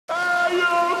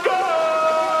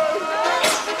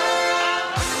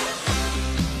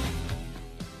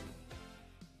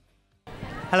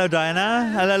Hello,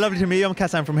 Diana. Hello, lovely to meet you. I'm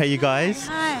Cassam from HeyUGuys.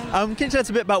 Hi. Can you tell us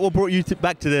a bit about what brought you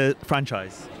back to the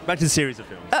franchise, back to the series of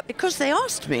films? Because they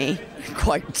asked me,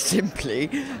 quite simply,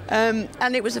 and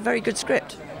it was a very good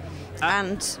script.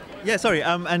 Yeah, sorry.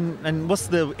 And what's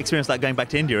the experience like going back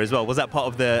to India as well? Was that part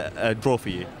of the draw for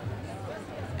you?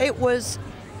 It was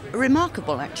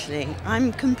remarkable, actually.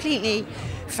 I'm completely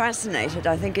fascinated.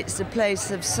 I think it's a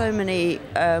place of so many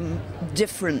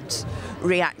different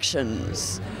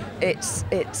reactions. I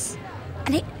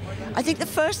think the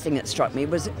first thing that struck me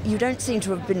was you don't seem to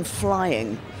have been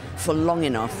flying for long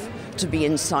enough to be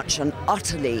in such an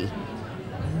utterly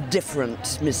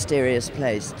different, mysterious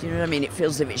place. Do you know what I mean? It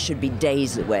feels as if it should be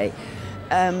days away.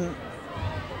 And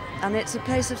it's a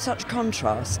place of such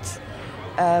contrasts.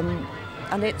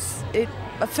 And it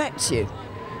affects you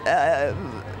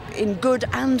in good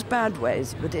and bad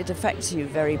ways, but it affects you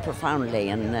very profoundly.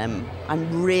 And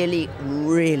I'm really,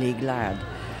 really glad.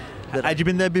 Had you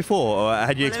been there before, or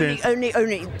had you experienced?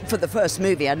 Only for the first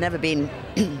movie. I'd never been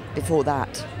before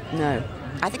that. No.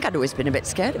 I think I'd always been a bit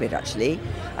scared of it, actually.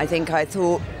 I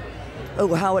thought,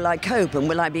 oh, how will I cope and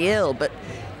will I be ill? But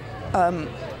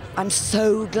I'm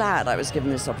so glad I was given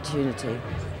this opportunity.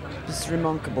 It's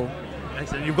remarkable.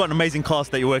 Excellent. You've got an amazing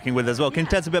cast that you're working with as well. Can you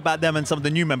tell us a bit about them and some of the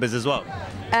new members as well?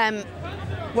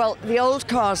 Well, the old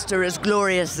cast are as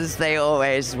glorious as they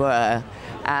always were.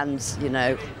 And, you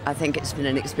know, I think it's been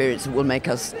an experience that will make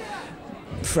us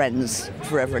friends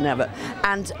forever and ever.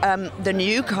 And the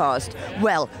new cast,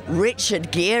 well,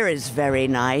 Richard Gere is very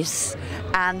nice.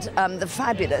 And the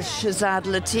fabulous Shazad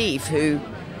Latif, who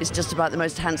is just about the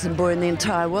most handsome boy in the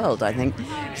entire world, I think.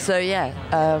 So, yeah,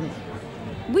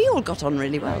 we all got on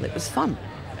really well. It was fun.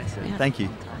 Excellent. Yeah. Thank you.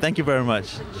 Thank you very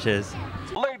much. Cheers.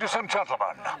 Ladies and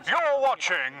gentlemen, you're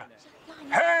watching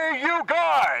Hey You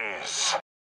Guys!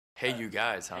 Hey You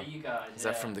Guys, huh? Hey You Guys. Is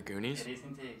that from the Goonies? It is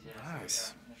indeed, yeah.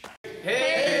 Nice.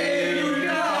 Hey!